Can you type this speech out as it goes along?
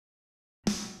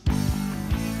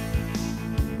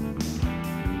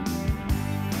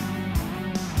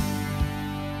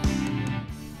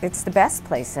It's the best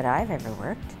place that I've ever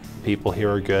worked. People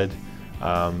here are good.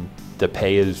 The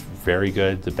pay is very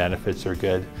good. The benefits are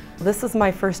good. This is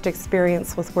my first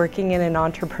experience with working in an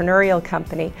entrepreneurial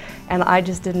company, and I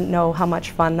just didn't know how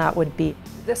much fun that would be.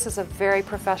 This is a very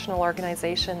professional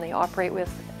organization. They operate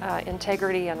with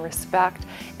integrity and respect,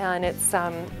 and it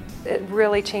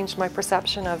really changed my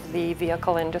perception of the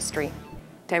vehicle industry.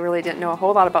 I really didn't know a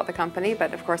whole lot about the company,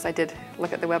 but of course I did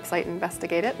look at the website and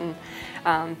investigate it,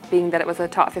 and being that it was a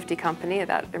top 50 company,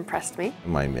 that impressed me.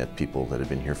 I met people that had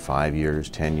been here 5 years,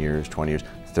 10 years, 20 years,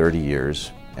 30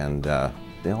 years, and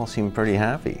they all seemed pretty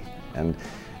happy. And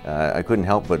I couldn't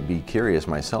help but be curious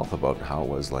myself about how it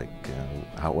was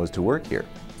how it was to work here.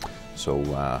 So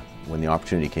when the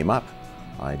opportunity came up,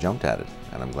 I jumped at it,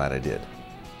 and I'm glad I did.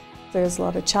 There's a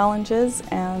lot of challenges,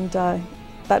 and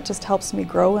that just helps me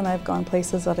grow, and I've gone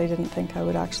places that I didn't think I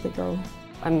would actually go.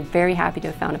 I'm very happy to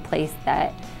have found a place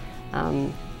that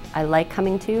I like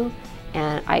coming to,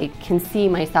 and I can see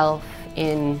myself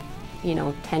in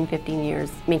 10, 15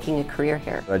 years making a career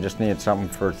here. I just needed something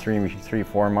for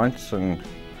 4 months, and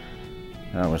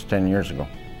that was 10 years ago.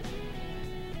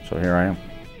 So here I am.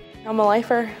 I'm a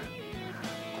lifer.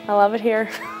 I love it here.